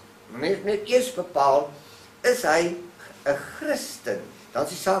jaag. Mens net eers bepaal, is hy 'n Christen? Dan is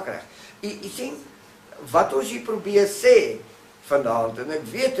die saak reg. Jy sien, wat ons hier probeer sê vanaand, en ek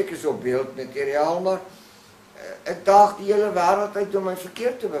weet ek is op beeldmateriaal, maar ek daag die hele wêreld uit om my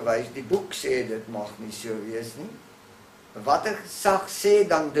verkeerd te bewys. Die boek sê dit mag nie so wees nie. Watter gesag sê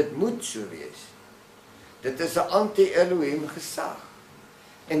dan dit moet so wees? Dit is 'n anti-Elohim gesag.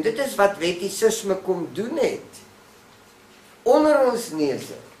 En dit is wat wettiesisme kom doen het. Onder ons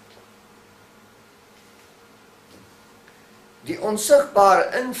neuse. Die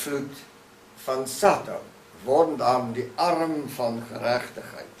onsigbare invloed van Satan word dan die arm van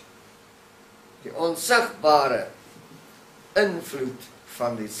geregtigheid. Die onsigbare invloed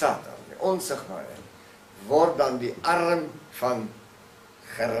van die Satan, die onsigbare, word dan die arm van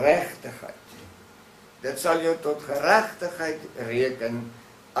geregtigheid. Dit sal jou tot geregtigheid reken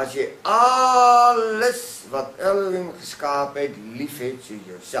as jy alles wat Elohim geskaap het, lief het, soos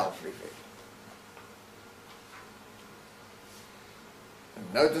jouself lief het. En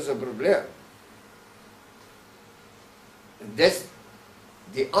nou is 'n probleem. Dis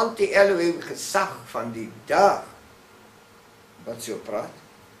die anti-Elohim gesag van die dag wat so praat.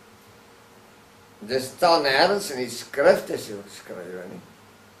 Dit staan nêrens in die skrifte so geskrywe nie.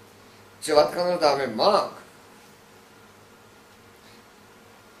 So wat kan ons daarmee maak?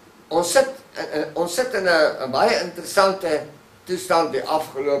 Ons sit in 'n baie interessante toestand die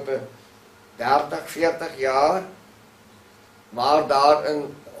afgelope 30, 40 jaar, waar daar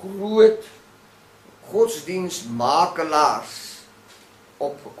 'n groot godsdienstmakelaars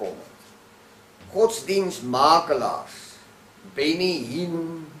opgekom het. Godsdienstmakelaars, Benny,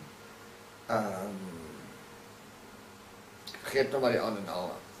 vergeet nou maar die ander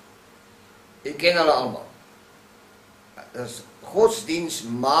name. Ek ken hulle almal. Dis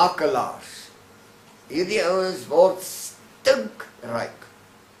godsdienstmakelaars. Hierdie ouens word stinkryk.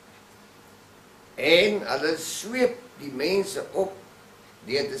 En hulle sweep die mense op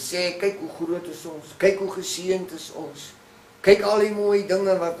deur te sê, kyk hoe groot is ons, kyk hoe geseënd is ons, kyk al die mooi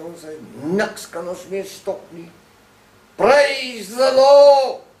dinge wat ons het, niks kan ons meer stop nie. Praise the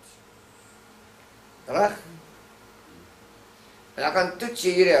Lord! Reg? En dan kan toets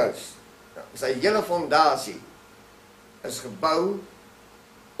jy hierdie huis. Sy hele fondasie is gebou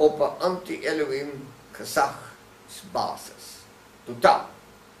op 'n anti-Elohim gesagsbasis. Totaal.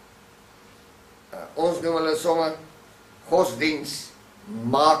 Ons noem hulle sommer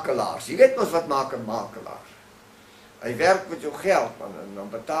godsdienstmakelaars. Jy weet mos wat maak 'n makelaar? Hy werk met jou geld, man, en dan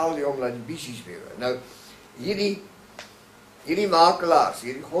betaal jy hom laat die bisies wewe. Nou, hierdie makelaars,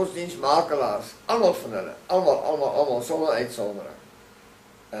 hierdie godsdienstmakelaars, almal van hulle, almal, sonder uitsondering,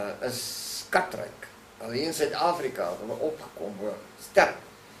 is skatryk. Alleen in Suid-Afrika het hulle opgekom, sterk.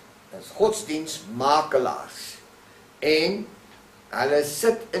 Dit is godsdienstmakelaars. En hulle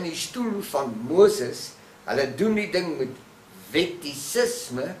sit in die stoel van Moses, hulle doen die ding met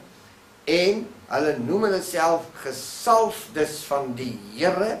wettiesisme, en hulle noem hulle self gesalfdes van die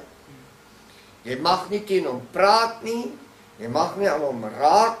Here. Jy mag nie teen hom praat nie, jy mag nie aan hom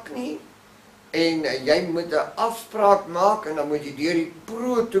raak nie, en jy moet 'n afspraak maak, en dan moet jy deur die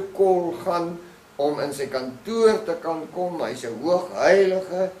protokol gaan, om in sy kantoor te kan kom, hy's 'n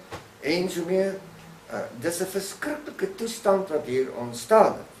hoogheilige, en so meer. Dis 'n verskriklike toestand wat hier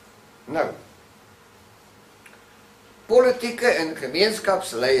ontstaan het. Nou, politieke en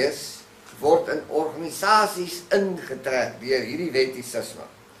gemeenskapsleiers word in organisasies ingetrek deur hierdie wettiesisme,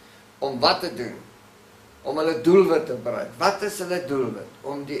 om wat te doen? Om hulle doelwit te bereik. Wat is hulle doelwit?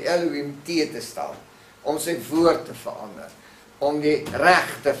 Om die Elohim te staan, om sy woord te verander, om die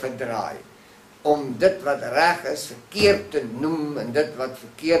reg te verdraai, om dit wat reg is verkeerd te noem, en dit wat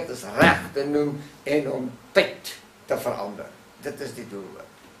verkeerd is reg te noem, en om tyd te verander. Dit is die doelwit.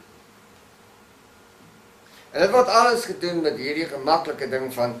 En dit word alles gedoen met hierdie gemaklike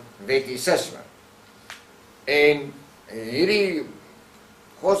ding van wettiesisme. En hierdie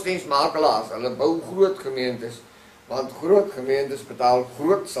godsdienstmakelaars, hulle bou groot gemeentes, want groot gemeentes betaal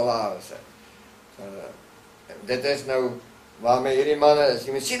groot salarisse. Dit is nou waarmee hierdie manne is.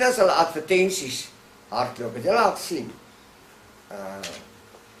 Jy moet sien as hulle advertensies hardloop. Het jy al gesien?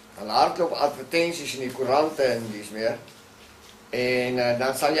 Hulle hardloop advertensies in die koerante en dies meer. En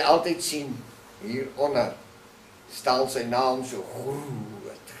dan sal jy altyd sien, hieronder staan sy naam so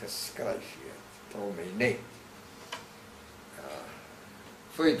groot geskryf. Prominent.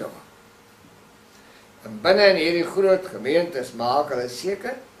 Voel jy toch? En binne in hierdie groot gemeentes maak hulle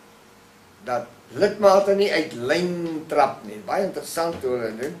seker dat lidmate nie uit lyn trap nie. Baie interessant hoe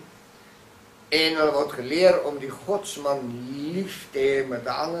hulle doen. En hulle word geleer om die godsman lief te hê met 'n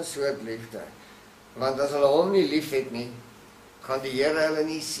ander soort liefde. Want as hulle hom nie lief het nie, gaan die Here hulle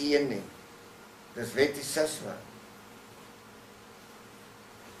nie seën nie. Dis wettiesisme.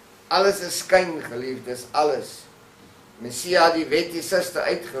 Alles is skyn, geliefdes, alles. Messia het die wettiesiste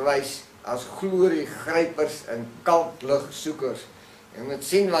uitgewys as gloriegrypers en kalkligsoekers. Jy moet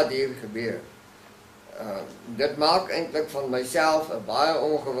sien wat hier gebeur. Dit maak eintlik van myself 'n baie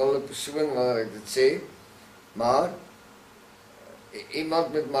ongewilde persoon wanneer ek dit sê, maar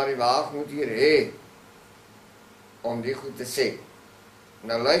iemand met maar die waag moet hier hê om die goed te sê.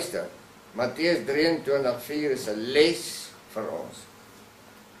 Nou luister, Matteus 23:4 is 'n les vir ons.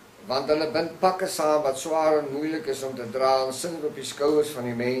 Want hulle bind pakke saam wat swaar en moeilik is om te dra en sit op die skouers van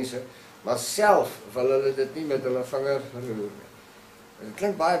die mense, maar self wil hulle dit nie met hulle vinger verroer nie. Dit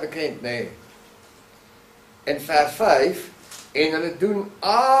klink baie bekend, nee. In vers 5, en hulle doen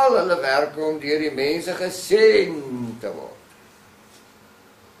al hulle werke om deur die mense geseën te word.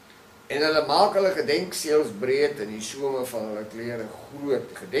 En hulle maak hulle gedenkseels breed en die some van hulle klere groot.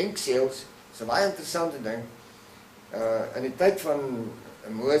 Gedenkseels is 'n baie interessante ding. In die tyd van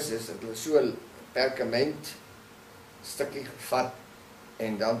Moses het hulle so 'n perkament stukkie gevat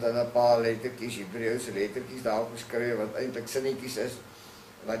en dan het hulle 'n paar lettertjies, Hebreëse lettertjies daarop geskryf wat eintlik sinnetjies is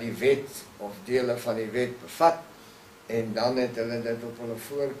wat die wet of dele van die wet bevat, en dan het hulle dit op hulle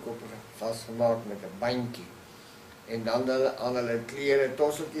voorkop vasgemaak met 'n bandjie, en dan hulle aan hulle klere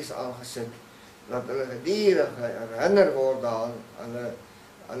tosseltjies aangesit, dat hulle gedurig herinner word aan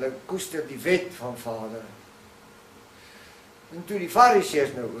hulle koester die wet van Vader. En toe die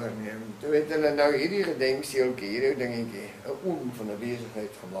Fariseërs nou oorneem, toe het hulle nou hierdie gedenkseeltjie, hierdie dingetjie, 'n oom van 'n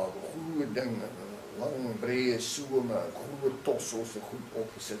besigheid gemaak, 'n groot ding, lang breë some, groot tossels goed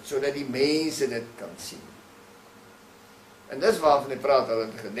opgesit, sodat die mense dit kan sien. En dis waarvan hy praat, hulle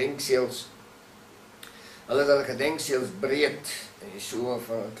het gedenkseels, breed, en die some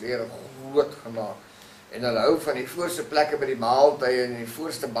van hulle klere groot gemaak, en hulle hou van die voorste plekke by die maaltye, en die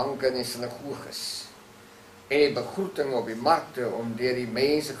voorste banke in die sinagoges, en die begroeting op die markte, om deur die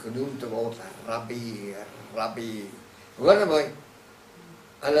mense genoem te word, Rabbi, Rabbi. Hoor nou mooi,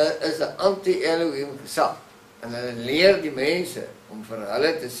 hulle is 'n anti-Elohim gesag, en hulle leer die mense, om vir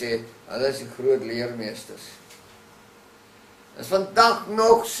hulle te sê, hulle is die groot leermeesters. Is vandag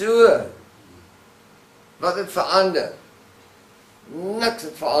nog so, wat het verander? Niks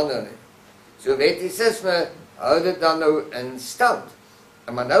het verander nie. So wettiesisme hou dit dan nou in stand.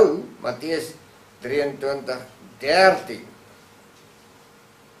 Maar nou, Matteus 23:13.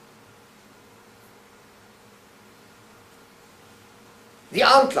 Die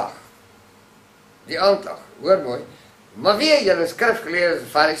aanklag, hoor mooi, maar wee julle skrifgeleerdes en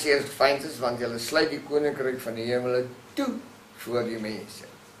fariseërs gefeindes, want julle sluit die koninkryk van die hemele toe voor die mense.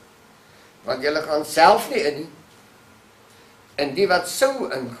 Want julle gaan self nie in nie, en die wat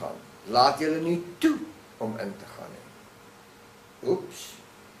sou ingaan, laat julle nie toe om in te gaan nie. Oeps.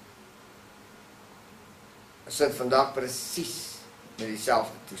 Ons sit vandag presies met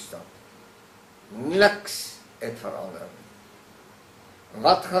dieselfde toestand. Niks het verander.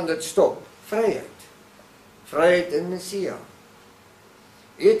 Wat gaan dit stop? Vryheid. Vryheid in Messia.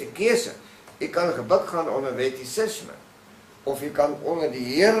 Jy het 'n keuse. Jy kan gebuk gaan onder wettiesisme, of jy kan onder die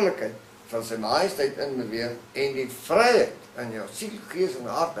heerlikheid van sy majesteit inbeweeg en die vryheid in jou siel, gees en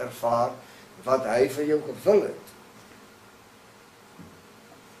hart ervaar wat hy vir jou gevul het.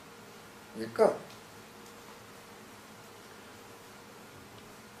 Jy kan.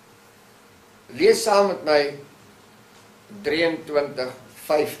 Lees saam met my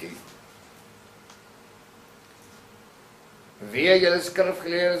 23:15. Wee julle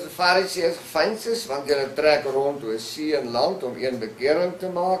skrifgeleerdes en fariseërs gefeinses, want julle trek rond oor see en land om een bekering te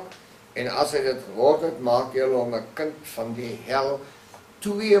maak, en as hy dit geword het, maak julle hom 'n kind van die hel,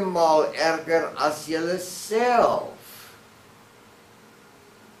 2 maal erger as julle self.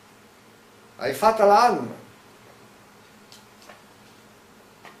 Hy vat hulle aan.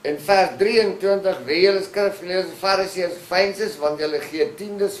 In vers 23, wee julle skrifgeleerdes en fariseërs gefeinses, want julle gee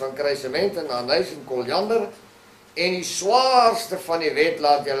tiendes van kruisement en anys en koljander, en die swaarste van die wet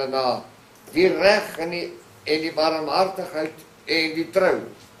laat julle na, die reg en die barmhartigheid en die trou.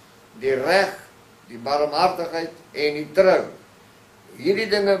 Die reg, die barmhartigheid en die trou. Hierdie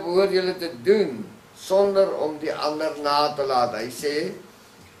dinge behoort julle te doen, sonder om die ander na te laat. Hy sê,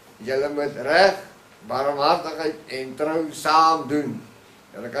 julle moet reg, barmhartigheid en trou saam doen.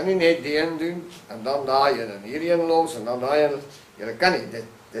 Julle kan nie net die een doen, en dan daai een, en hierdie een los, en dan daai een los. Julle kan nie,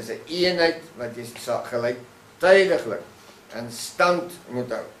 Dis 'n eenheid wat jy gelyktydiglik in stand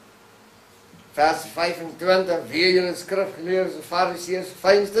moet hou. Vers 25, weer julle skrifgeleerdes en fariseërs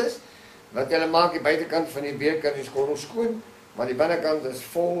fynstes, wat julle maak die buitekant van die beker en die skorrel skoon, maar die binnekant is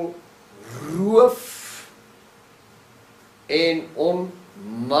vol roof en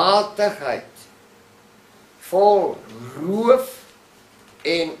onmatigheid. Vol roof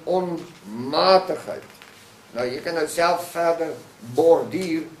en onmatigheid. Nou, jy kan nou self verder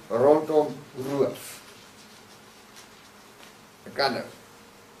borduur rondom roof. Ek kan nou.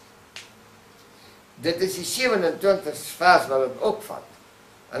 Dit is die 27ste vers wat het opvat.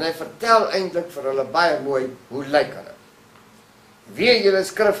 En hy vertel eintlik vir hulle baie mooi hoe lyk hulle. Weer julle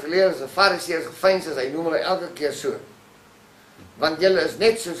skrifgeleerdes en fariseërs gefynstes, hy noem hulle elke keer so. Want julle is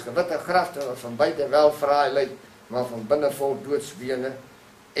net soos gewitte grafte wat van buite wel fraai lyk, maar van binne vol doodsbene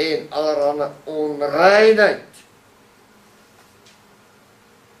en allerhande onreinheid.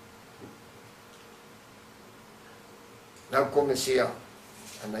 Nou kom Messia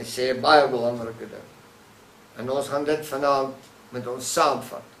en hy sê 'n baie belangrike ding. En ons gaan dit vanaand met ons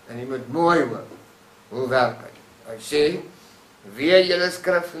saamvat. En jy moet mooi hoor hoe werk hy. Hy sê, weer julle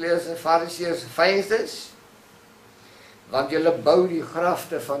skrifgeleerdes en fariseërs fynstes, want julle bou die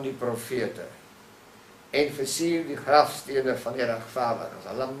grafte van die profete en versier die grafstene van die regverdiges.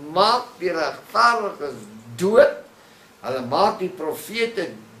 Hulle maak die regverdiges dood, hulle maak die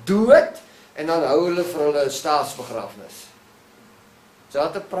profete dood, en dan hou hulle vir hulle 'n staatsbegrafnis. So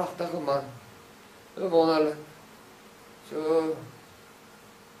wat 'n pragtige man. So wonderlik. So.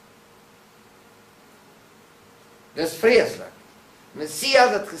 Dis vreeslik. Messia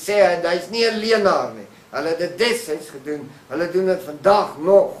het gesê, hy is nie 'n leenaar nie. Hulle het dit destyds gedoen, hulle doen dit vandag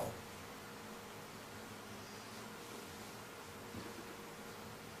nog.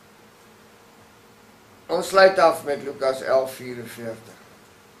 Ons sluit af met Lukas 11:44.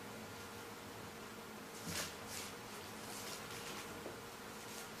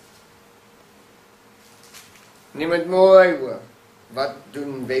 Nie met mooi hoor, wat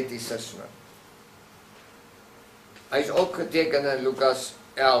doen wettiesisme? Hy is opgeteken in Lukas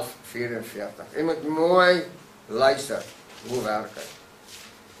 11:44. Jy moet mooi luister, hoe werk hy?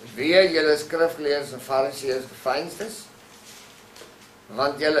 Weer julle skrifgeleerdes en fariseërs gefynstes,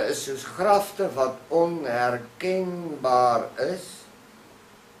 want julle is soos grafte wat onherkenbaar is,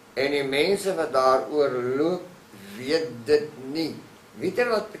 en die mense wat daaroor loop, weet dit nie. Weet jy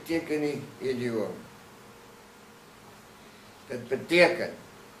wat beteken die idioom? Dit beteken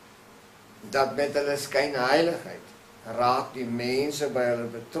dat met hulle skynheiligheid raak die mense by hulle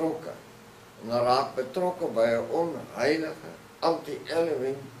betrokke. En hulle raak betrokke by 'n onheilige,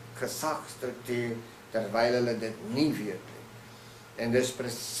 anti-Elohim gesagstruktuur, terwyl hulle dit nie weet nie. En dis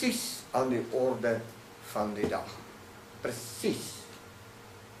presies aan die orde van die dag. Presies.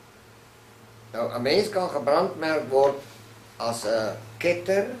 Nou, 'n mens kan gebrandmerk word as 'n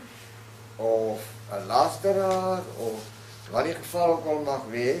ketter, of 'n lasteraar, of wat die geval ook al mag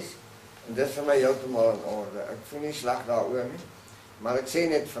wees, en dit is vir my heeltemal in orde. Ek voel nie sleg daaroor nie, maar ek sê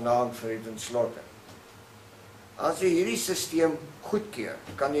net vanaand vir u ten slotte. As jy hierdie stelsel goedkeur,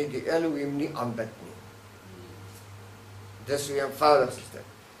 kan jy die Elohim nie aanbid nie. Dis so eenvoudig is dit.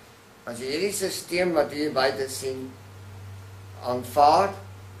 As jy hierdie stelsel wat hier buite sien, aanvaar,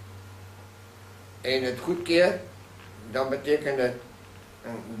 en dit goedkeur, dan beteken dit,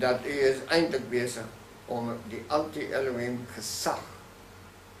 dat u is eintlik besig om die anti-Elohim gesag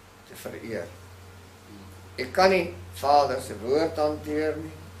te vereer. Ek kan nie Vader se woord hanteer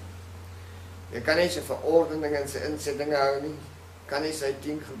nie. Ek kan nie sy verordeninge en sy insettinge hou nie. Kan nie sy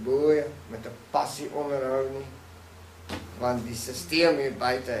 10 gebooie met 'n passie onderhou nie. Want die stelsel hier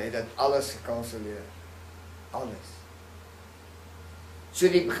buite het dit alles gekanselleer. Alles. So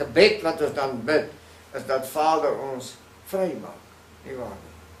die gebed wat ons dan bid, is dat Vader ons vry maak. Nie waar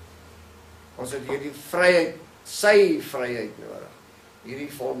nie. Ons het hierdie vryheid, sy vryheid nodig.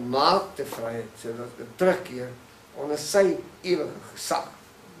 Hierdie volmaakte vryheid, sodat we terugkeer onder sy ewige gesag.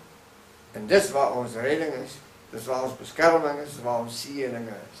 En dis waar ons redding is, dis waar ons beskerming is, dis waar ons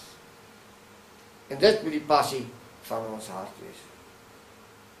seëninge is. En dit moet die passie van ons hart wees.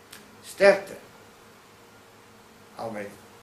 Sterkte. Amen.